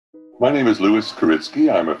My name is Louis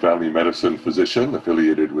Koritsky. I'm a family medicine physician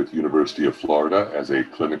affiliated with University of Florida as a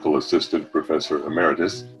clinical assistant professor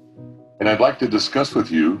emeritus. And I'd like to discuss with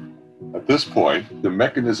you at this point the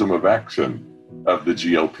mechanism of action of the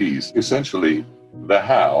GLPs, essentially the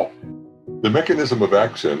how. The mechanism of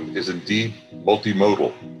action is indeed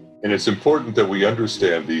multimodal, and it's important that we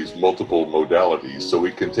understand these multiple modalities so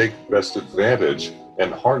we can take best advantage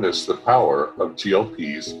and harness the power of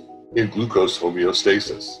GLPs in glucose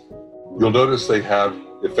homeostasis. You'll notice they have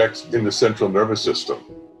effects in the central nervous system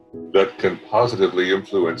that can positively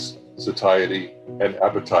influence satiety and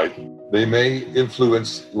appetite. They may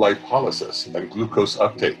influence lipolysis and glucose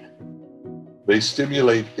uptake. They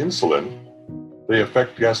stimulate insulin, they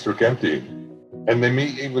affect gastric emptying, and they may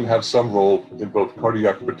even have some role in both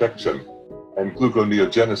cardiac protection and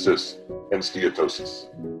gluconeogenesis and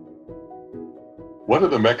steatosis. One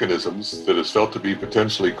of the mechanisms that is felt to be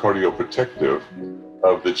potentially cardioprotective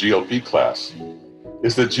of the GLP class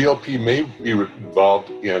is that GLP may be involved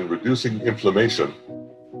in reducing inflammation,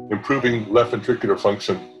 improving left ventricular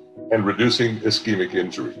function, and reducing ischemic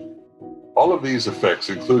injury. All of these effects,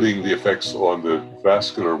 including the effects on the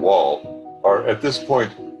vascular wall, are at this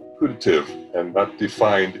point putative and not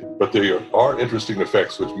defined, but they are interesting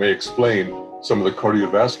effects which may explain some of the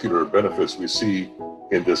cardiovascular benefits we see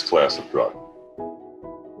in this class of drug.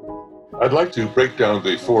 I'd like to break down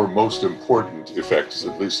the four most important effects,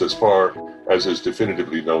 at least as far as is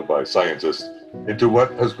definitively known by scientists, into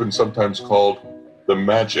what has been sometimes called the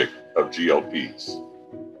magic of GLPs.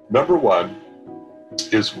 Number one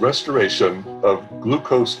is restoration of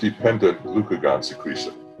glucose-dependent glucagon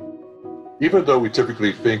secretion. Even though we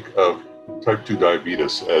typically think of type 2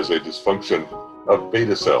 diabetes as a dysfunction of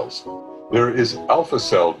beta cells, there is alpha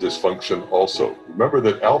cell dysfunction also. Remember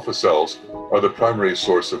that alpha cells are the primary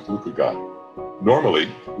source of glucagon. Normally,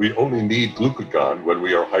 we only need glucagon when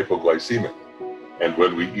we are hypoglycemic. And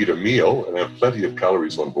when we eat a meal and have plenty of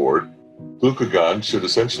calories on board, glucagon should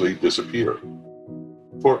essentially disappear.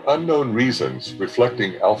 For unknown reasons,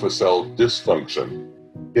 reflecting alpha cell dysfunction,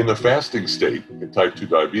 in the fasting state in type 2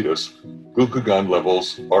 diabetes, glucagon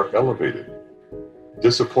levels are elevated.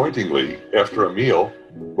 Disappointingly, after a meal,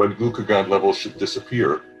 when glucagon levels should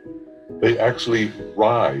disappear, they actually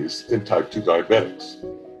rise in type 2 diabetics.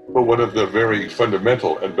 But one of the very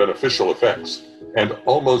fundamental and beneficial effects, and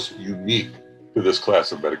almost unique to this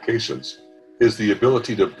class of medications, is the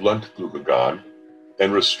ability to blunt glucagon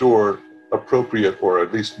and restore appropriate, or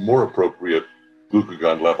at least more appropriate,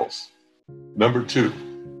 glucagon levels. Number two,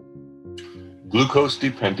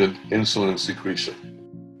 glucose-dependent insulin secretion.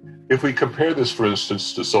 If we compare this, for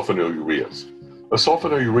instance, to sulfonylureas, a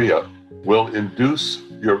sulfonylurea will induce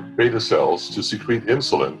your beta cells to secrete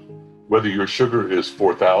insulin whether your sugar is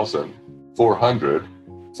 4,000, 400,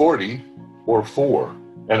 40, or 4.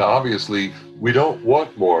 And obviously, we don't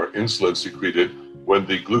want more insulin secreted when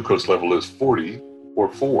the glucose level is 40 or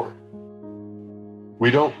 4.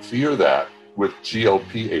 We don't fear that with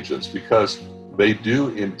GLP agents because they do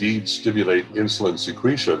indeed stimulate insulin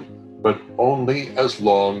secretion, but only as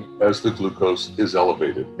long as the glucose is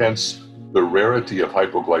elevated. Hence, the rarity of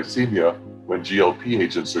hypoglycemia when GLP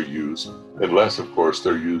agents are used, unless, of course,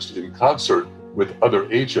 they're used in concert with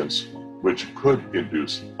other agents which could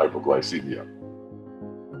induce hypoglycemia.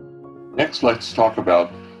 Next, let's talk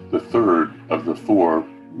about the third of the four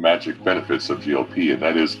magic benefits of GLP, and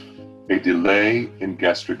that is a delay in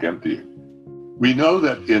gastric emptying. We know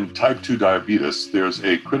that in type 2 diabetes, there's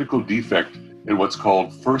a critical defect in what's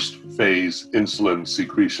called first phase insulin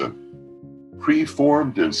secretion.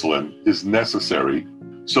 Preformed insulin is necessary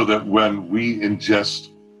so that when we ingest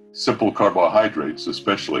simple carbohydrates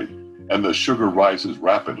especially, and the sugar rises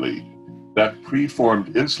rapidly, that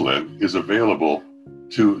preformed insulin is available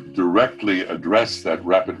to directly address that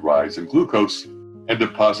rapid rise in glucose and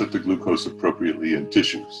deposit the glucose appropriately in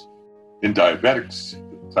tissues. In diabetics,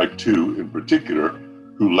 type 2 in particular,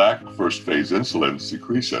 who lack first phase insulin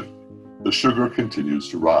secretion, the sugar continues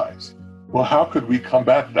to rise. Well, how could we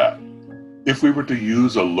combat that? If we were to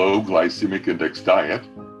use a low glycemic index diet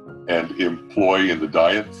and employ in the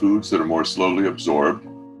diet foods that are more slowly absorbed,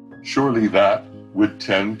 surely that would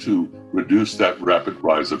tend to reduce that rapid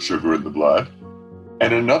rise of sugar in the blood.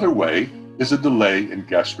 And another way is a delay in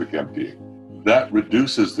gastric emptying. That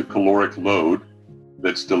reduces the caloric load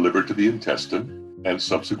that's delivered to the intestine and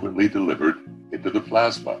subsequently delivered into the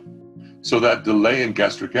plasma. So that delay in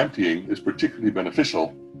gastric emptying is particularly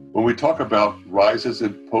beneficial when we talk about rises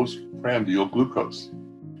in postprandial glucose.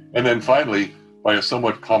 And then finally, by a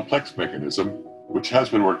somewhat complex mechanism, which has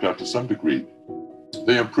been worked out to some degree,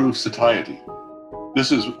 they improve satiety.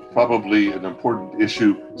 This is probably an important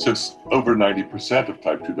issue since over 90% of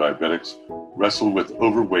type 2 diabetics wrestle with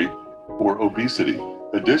overweight or obesity.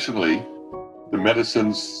 Additionally, the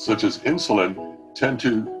medicines such as insulin tend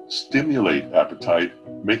to stimulate appetite,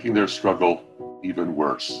 making their struggle even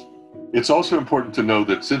worse. It's also important to know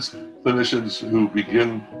that since clinicians who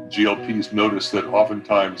begin GLPs notice that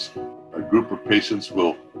oftentimes a group of patients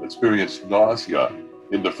will experience nausea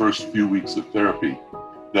in the first few weeks of therapy,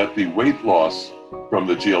 that the weight loss from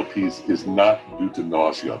the GLPs is not due to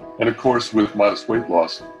nausea. And of course, with modest weight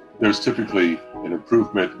loss, there's typically an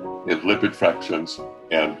improvement in lipid fractions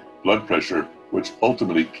and blood pressure, which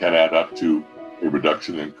ultimately can add up to a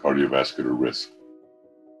reduction in cardiovascular risk.